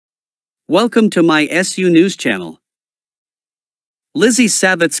Welcome to my SUNews channel. Lizzy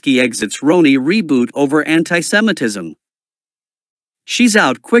Savetsky exits RHONY reboot over anti-Semitism. She's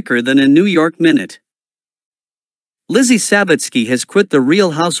out quicker than a New York minute. Lizzy Savetsky has quit the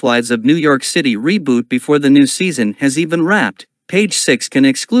Real Housewives of New York City reboot before the new season has even wrapped, Page 6 can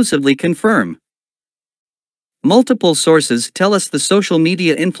exclusively confirm. Multiple sources tell us the social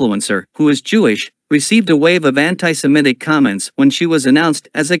media influencer, who is Jewish, received a wave of anti-Semitic comments when she was announced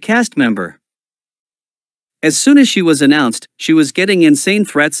as a cast member. As soon as she was announced, she was getting insane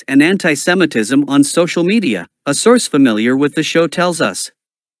threats and anti-Semitism on social media, a source familiar with the show tells us.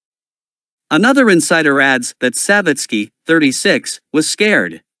 Another insider adds that Savetsky, 36, was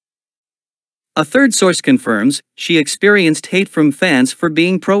scared. A third source confirms she experienced hate from fans for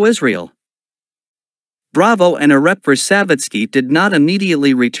being pro-Israel. Bravo and a rep for Savetsky did not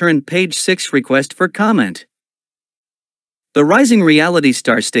immediately return Page 6 request for comment. The rising reality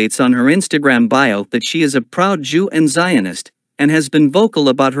star states on her Instagram bio that she is a proud Jew and Zionist, and has been vocal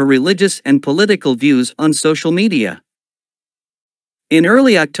about her religious and political views on social media. In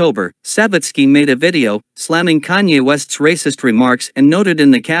early October, Savetsky made a video slamming Kanye West's racist remarks and noted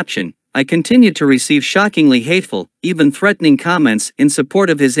in the caption, "I continue to receive shockingly hateful, even threatening comments in support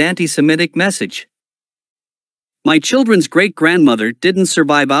of his anti-Semitic message. My children's great-grandmother didn't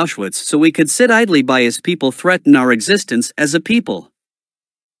survive Auschwitz, so we could sit idly by as people threaten our existence as a people.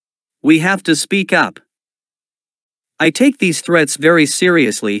 We have to speak up. I take these threats very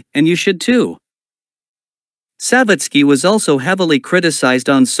seriously, and you should too." Savetsky was also heavily criticized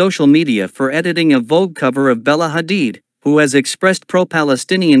on social media for editing a Vogue cover of Bella Hadid, who has expressed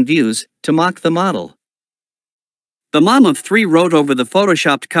pro-Palestinian views, to mock the model. The mom of three wrote over the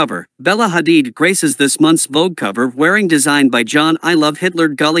photoshopped cover, "Bella Hadid graces this month's Vogue cover wearing design by John I Love Hitler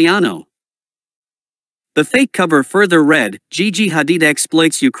Galliano." The fake cover further read, "Gigi Hadid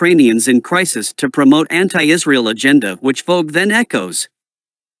exploits Ukrainians in crisis to promote anti-Israel agenda," which Vogue then echoes.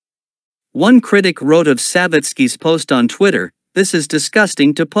 One critic wrote of Savetsky's post on Twitter, "This is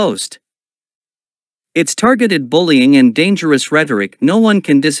disgusting to post. It's targeted bullying and dangerous rhetoric. No one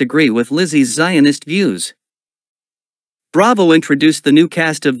can disagree with Lizzy's Zionist views." Bravo introduced the new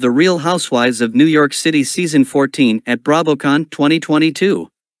cast of The Real Housewives of New York City Season 14 at BravoCon 2022.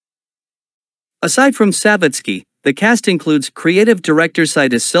 Aside from Savetsky, the cast includes creative director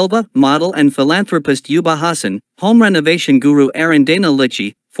Saida Silva, model and philanthropist Yuba Hassan, home renovation guru Arundhati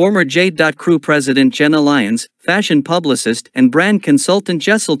Lichi, former Jade.Crew president Jenna Lyons, fashion publicist and brand consultant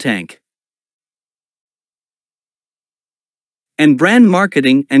Jessel Tank, and brand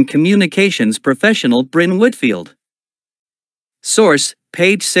marketing and communications professional Bryn Whitfield. Source,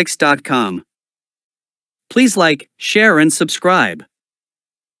 page6.com. Please like, share and subscribe.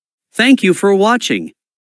 Thank you for watching.